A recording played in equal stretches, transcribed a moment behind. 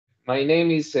My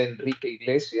name is Enrique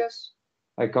Iglesias.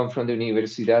 I come from the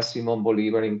Universidad Simón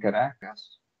Bolívar in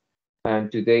Caracas.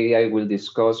 And today I will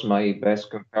discuss my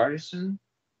best comparison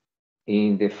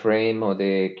in the frame of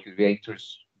the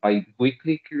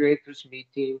bi-weekly curators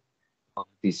meeting of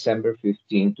December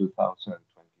 15, 2020.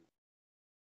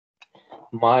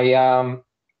 My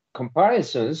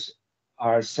comparisons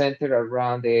are centered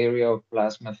around the area of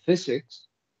plasma physics.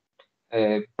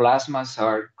 Plasmas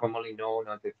are commonly known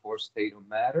as the fourth state of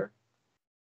matter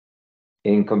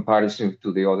in comparison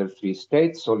to the other three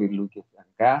states, solid, liquid, and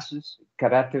gases. It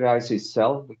characterizes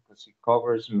itself because it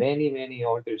covers many, many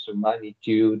orders of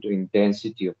magnitude in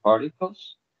density of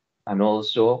particles and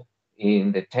also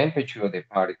in the temperature of the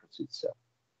particles itself.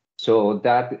 So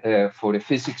that, for the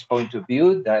physics point of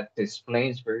view, that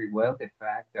explains very well the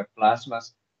fact that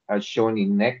plasmas are shown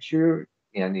in nature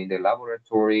and in the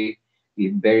laboratory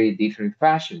in very different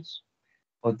fashions.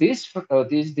 Of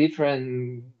these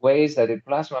different ways that the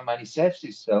plasma manifests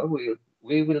itself,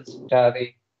 we will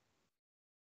study.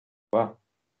 Well,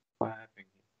 what happened?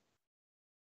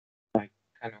 I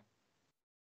kind of.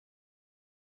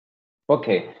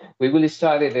 Okay, we will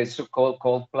study the so-called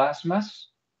cold plasmas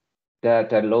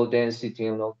that are low density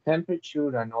and low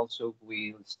temperature, and also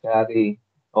we'll study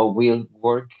or we'll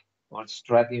work on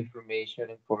extract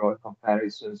information for our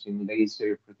comparisons in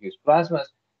laser produced plasmas,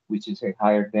 which is a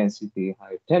higher density,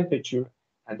 higher temperature.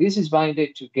 And this is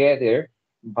binded together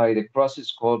by the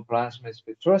process called plasma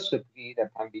spectroscopy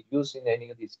that can be used in any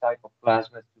of these type of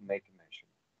plasmas to make a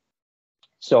measurement.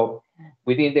 So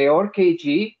within the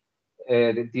RKG,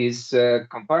 this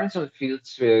comparison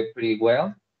fits pretty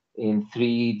well in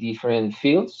three different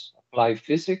fields: applied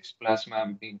physics,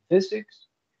 plasma beam physics,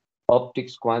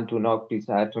 optics, quantum optics,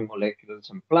 atom molecules,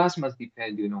 and plasmas,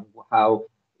 depending on how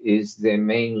is the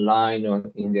main line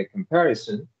in the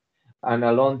comparison. And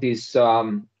along this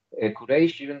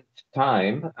curation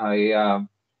time, I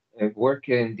work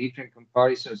in different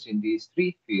comparisons in these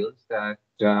three fields that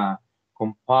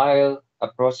compile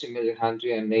approximately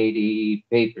 180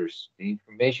 papers. The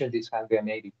information of these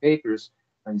 180 papers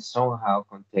and somehow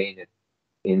contained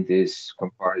in these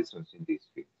comparisons in these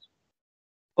fields.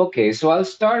 Okay, so I'll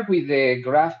start with the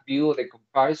graph view of the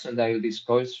comparison that I'll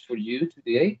discuss for you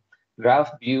today.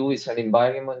 Graph view is an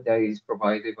environment that is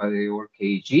provided by the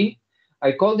ORKG.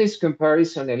 I call this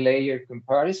comparison a layer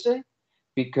comparison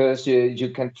because you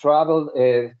can travel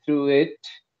through it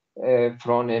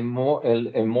from a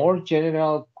more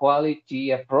general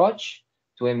quality approach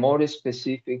to a more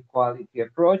specific quality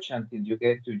approach until you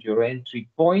get to your entry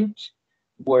point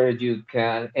where you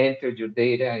can enter your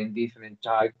data in different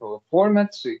type of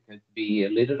formats. So it can be a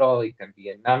literal, it can be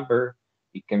a number,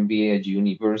 it can be a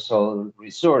universal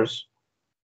resource.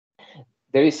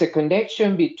 There is a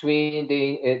connection between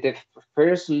the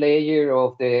first layer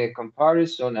of the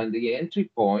comparison and the entry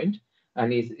point,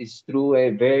 and it's through a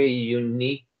very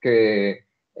unique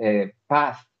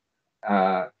path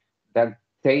that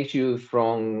takes you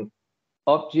from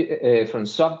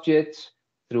subjects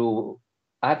through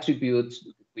attributes,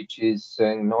 which is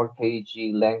in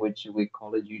RKG language, we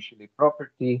call it usually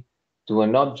property, to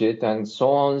an object, and so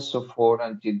on and so forth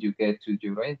until you get to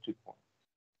your entry point.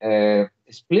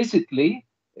 Explicitly,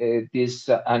 this,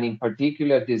 and in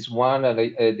particular, this one,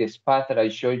 this path that I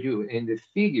showed you in the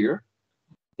figure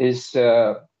is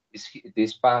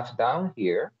this path down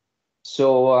here.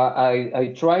 So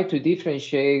I try to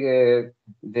differentiate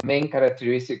the main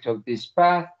characteristics of this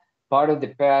path. Part of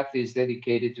the path is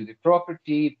dedicated to the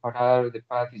property, part of the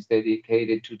path is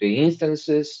dedicated to the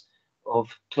instances of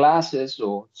classes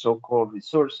or so-called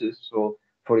resources. So,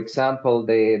 for example,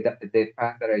 the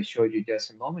path that I showed you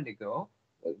just a moment ago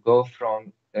go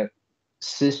from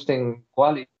system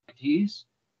qualities,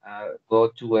 go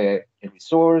to a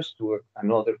resource, to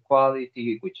another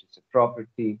quality, which is a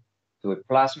property, to a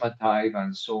plasma type,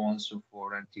 and so on and so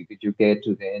forth until you get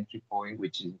to the entry point,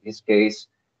 which in this case,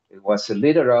 it was a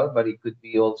literal, but it could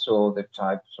be also the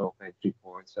types of entry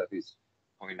points that is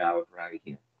pointed out right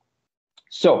here.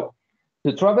 So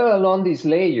to travel along these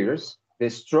layers, the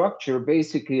structure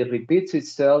basically repeats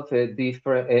itself a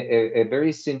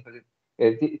very simple,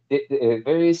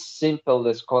 very simple,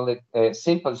 let's call it a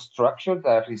simple structure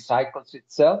that recycles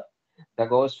itself, that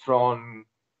goes from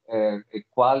a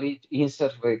quality,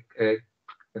 insert a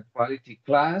quality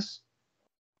class,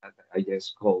 that I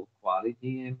just called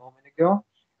quality a moment ago.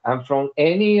 And from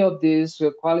any of these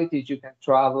qualities, you can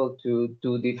travel to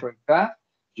two different paths.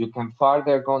 You can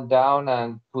further go down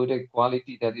and put a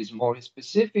quality that is more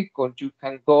specific, or you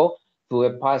can go to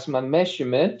a plasma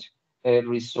measurement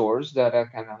resource that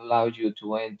can allow you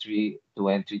to enter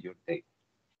your data.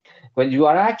 When you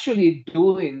are actually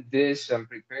doing this and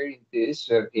preparing this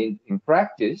in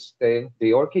practice, then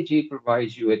the OrchG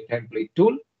provides you a template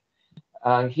tool.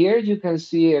 And here you can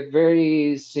see a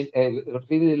really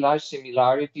large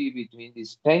similarity between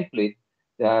this template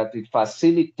that it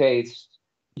facilitates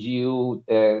you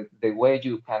the way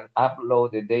you can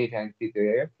upload the data into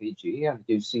the RPG. And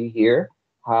you see here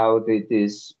how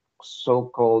this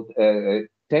so-called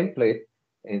template,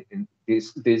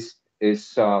 this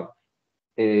is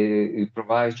it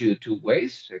provides you two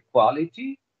ways,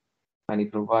 quality, and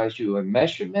it provides you a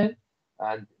measurement,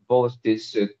 and both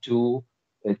these two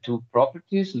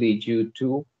properties lead you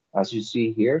to, as you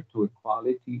see here, to a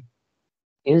quality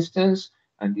instance,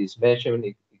 and this measurement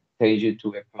it takes you to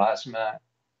a plasma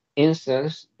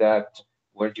instance that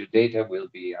where your data will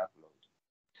be uploaded.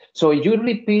 So you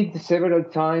repeat several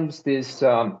times this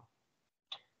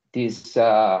this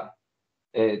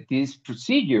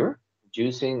procedure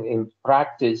using in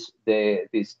practice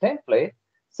this template,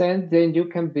 then you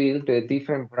can build the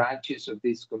different branches of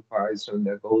this comparison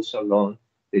that goes along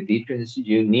the different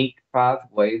unique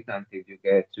pathways until you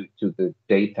get to the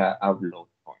data upload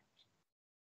point.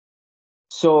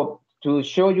 So to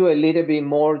show you a little bit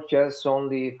more, just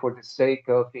only for the sake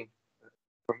of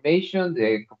information,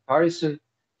 the comparison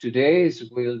today is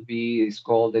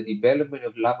called the development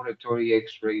of laboratory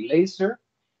X-ray laser.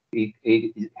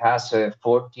 It has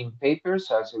 14 papers,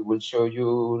 as I will show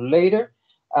you later.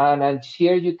 And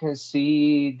here you can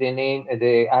see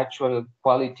the actual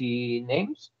quality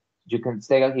names. You can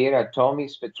see here atomic,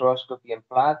 spectroscopy, and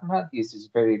plasma. This is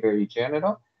very, very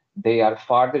general. They are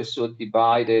further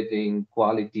subdivided in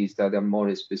qualities that are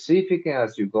more specific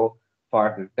as you go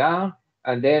farther down.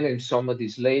 And then in some of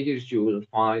these layers, you will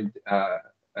find,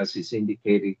 as is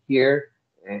indicated here,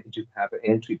 you have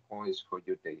entry points for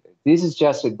your data. This is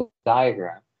just a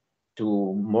diagram to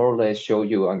more or less show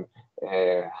you on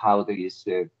how the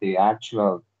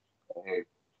actual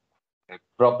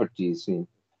properties in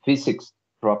physics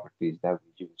properties that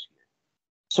we use here.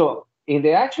 So in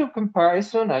the actual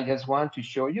comparison, I just want to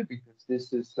show you because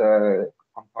this is a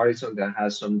comparison that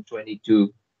has some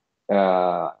 22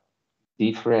 uh,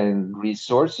 different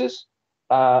resources.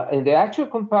 In the actual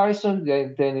comparison,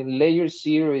 the layer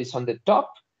 0 is on the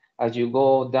top. As you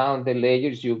go down the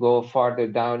layers, you go farther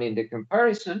down in the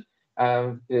comparison.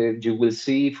 You will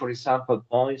see, for example,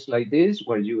 points like this,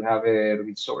 where you have a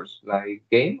resource like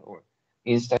game or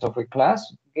instance of a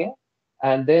class game,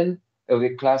 and then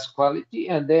the class quality.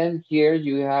 And then here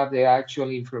you have the actual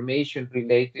information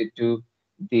related to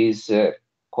this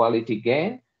quality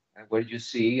gain, and where you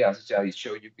see, as I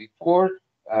showed you before,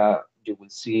 you will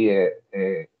see a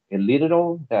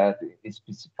literal that it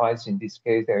specifies, in this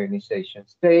case, the ionization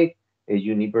state, a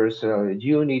universal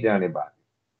unit, and a value.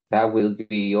 That will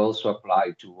be also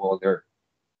applied to other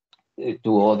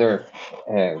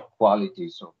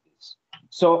qualities of this.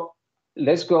 So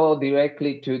let's go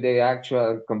directly to the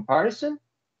actual comparison.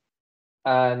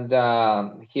 And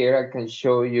here I can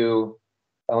show you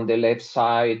on the left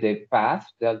side the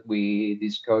path that we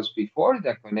discussed before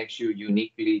that connects you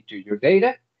uniquely to your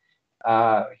data.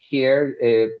 Here,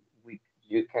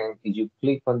 you can, if you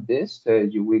click on this,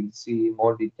 you will see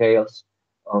more details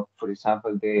of, for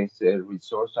example, this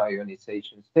resource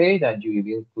ionization state, and you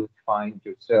even could find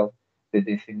yourself the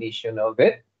definition of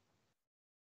it.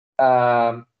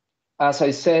 As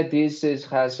I said,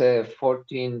 has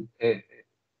 14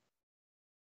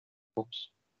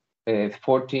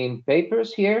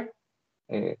 papers here.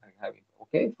 I have it,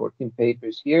 okay, 14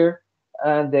 papers here.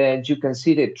 And then you can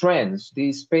see the trends.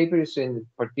 These papers in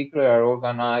particular are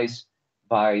organized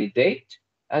by date,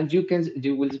 and you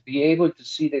will be able to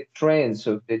see the trends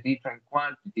of the different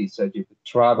quantities that you could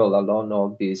travel along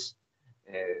all these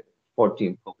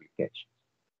 14 publications.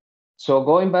 So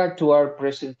going back to our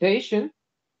presentation,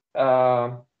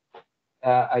 uh,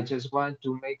 I just want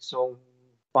to make some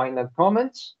final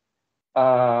comments.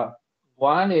 Uh,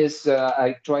 One is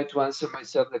I try to answer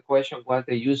myself the question what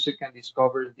the user can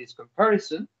discover in this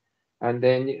comparison. And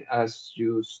then as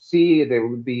you see, there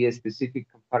will be a specific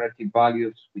comparative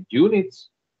values with units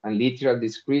and literal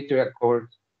descriptor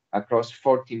across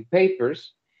 14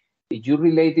 papers. If you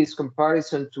relate this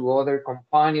comparison to other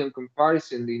companion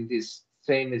comparison in this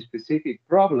same specific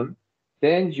problem,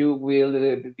 then you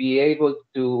will be able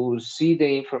to see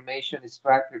the information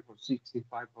extracted for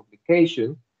 65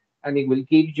 publications, and it will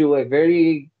give you a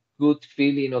very good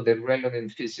feeling of the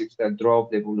relevant physics that drove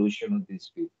the evolution of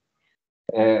this field.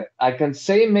 I can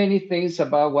say many things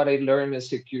about what I learned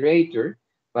as a curator,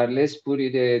 but let's put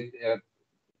it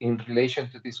in relation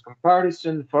to this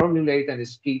comparison, formulate and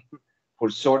scheme for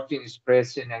sorting,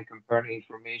 expressing, and comparing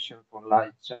information for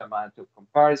large amount of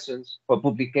comparisons, for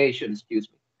publication, excuse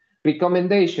me.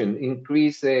 Recommendation,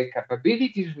 increase the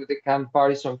capabilities with the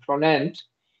comparison front end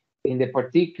in the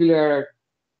particular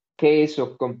case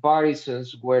of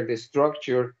comparisons where the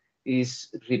structure is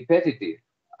repetitive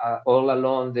all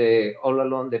along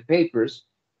the papers.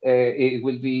 It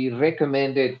will be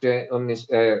recommended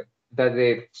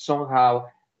that somehow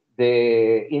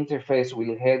the interface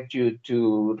will help you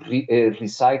to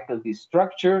recycle the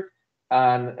structure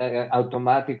and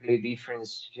automatically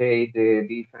differentiate the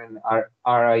different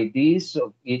RIDs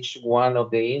of each one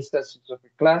of the instances of the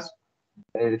class.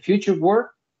 The future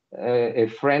work, a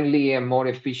friendly and more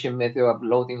efficient method of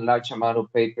loading large amount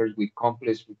of papers with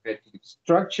complex repetitive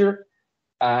structure,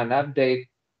 and update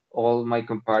all my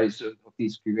comparison of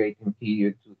this creating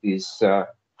period to this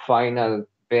final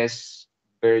best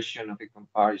version of the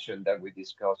comparison that we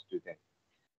discussed today.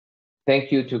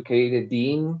 Thank you to Kate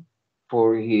Dean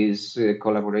for his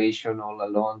collaboration all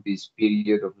along this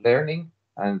period of learning,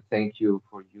 and thank you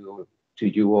to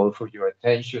you all for your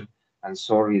attention. And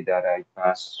sorry that I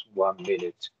passed 1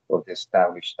 minute of the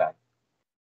established time.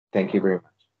 Thank you very much.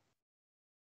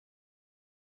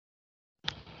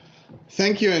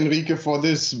 Thank you, Enrique, for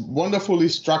this wonderfully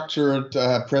structured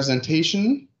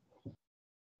presentation.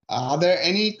 Are there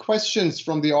any questions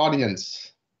from the audience?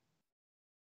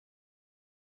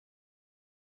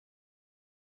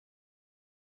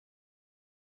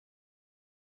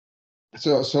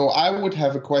 So I would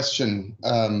have a question,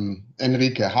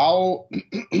 Enrique. How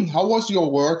was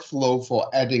your workflow for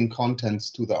adding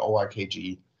contents to the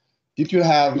ORKG? Did you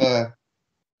have a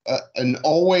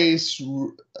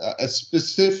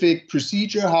specific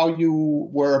procedure how you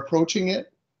were approaching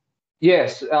it?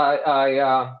 Yes,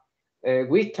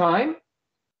 with time.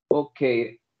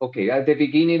 Okay. At the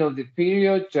beginning of the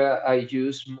period, I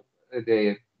used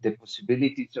the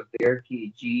possibilities of the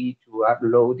RKG to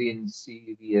upload in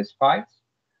CVS files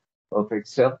of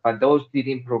Excel, but those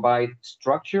didn't provide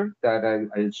structure that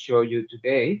I'll show you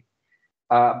today.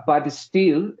 But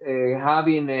still,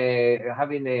 having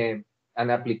an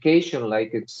application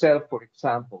like Excel, for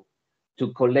example,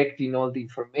 to collecting all the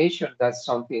information, that's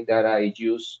something that I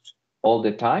used all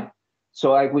the time.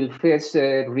 So I will first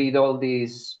read all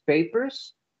these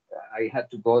papers. I had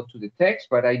to go to the text,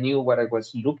 but I knew what I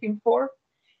was looking for.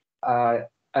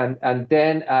 And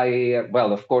then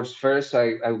well, of course, first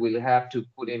I will have to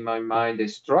put in my mind the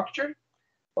structure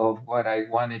of what I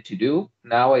wanted to do.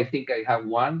 Now I think I have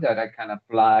one that I can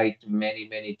apply to many,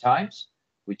 many times,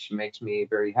 which makes me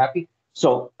very happy.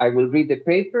 So I will read the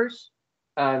papers,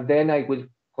 and then I will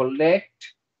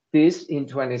collect this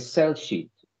into an Excel sheet.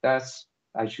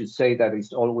 I should say that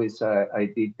it's always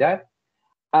I did that.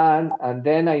 And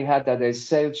then I had that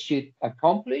Excel sheet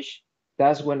accomplished.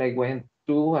 That's when I went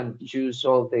through and used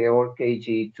all the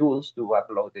ORKG tools to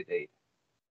upload the data.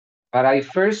 But I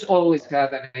first always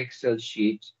had an Excel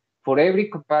sheet. For every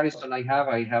comparison I have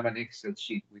an Excel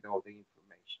sheet with all the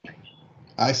information.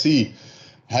 I see.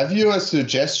 Have you a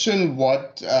suggestion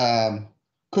what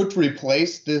could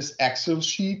replace this Excel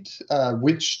sheet?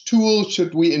 Which tool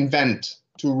should we invent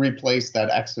to replace that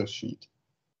Excel sheet?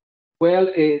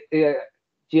 Well,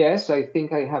 yes, I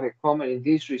think I have a comment in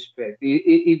this respect.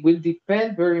 It will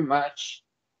depend very much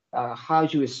how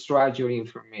you extract your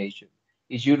information.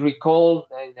 If you recall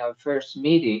in our first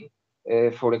meeting,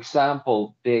 for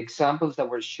example, the examples that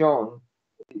were shown,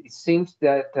 it seems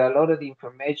that a lot of the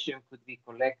information could be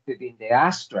collected in the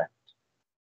abstract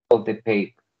of the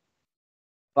paper.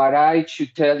 But I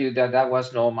should tell you that that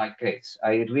was not my case.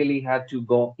 I really had to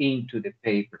go into the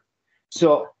paper.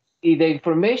 So if the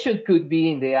information could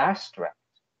be in the abstract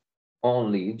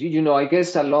only, I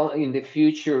guess along in the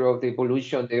future of the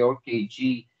evolution of the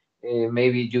ORKG,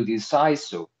 maybe you decide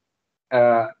so.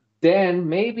 Then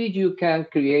maybe you can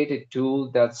create a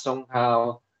tool that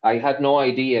somehow, I had no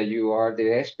idea, you are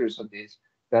the experts on this,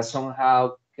 that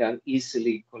somehow can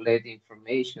easily collect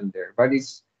information there. But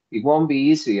it won't be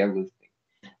easy, I would think.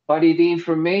 But if the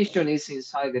information is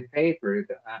inside the paper,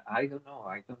 I don't know.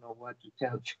 I don't know what to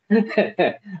tell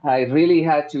you. I really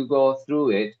had to go through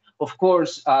it. Of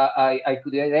course, I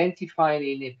could identify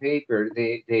in the paper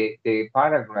the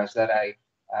paragraphs that I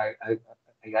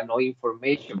got no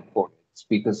information for it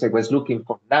because I was looking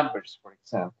for numbers, for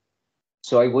example.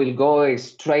 So I will go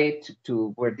straight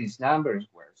to where these numbers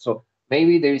were. So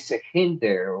maybe there is a hint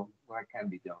there of what can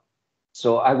be done.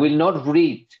 So I will not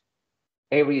read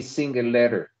every single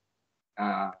letter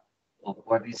of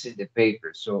what is in the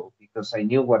paper. So because I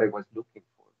knew what I was looking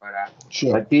for,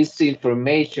 Sure. but this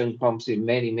information comes in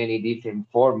many, many different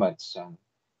formats and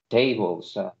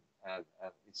tables.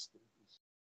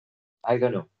 I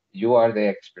don't know. You are the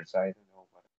experts. I don't know.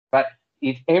 But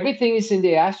if everything is in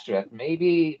the abstract,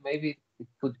 maybe it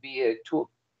could be a tool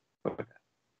for that.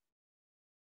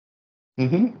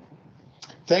 Mm-hmm.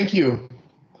 Thank you.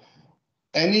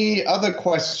 Any other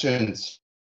questions?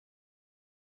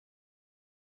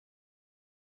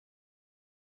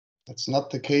 That's not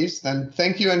the case. Then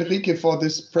thank you, Enrique, for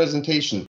this presentation.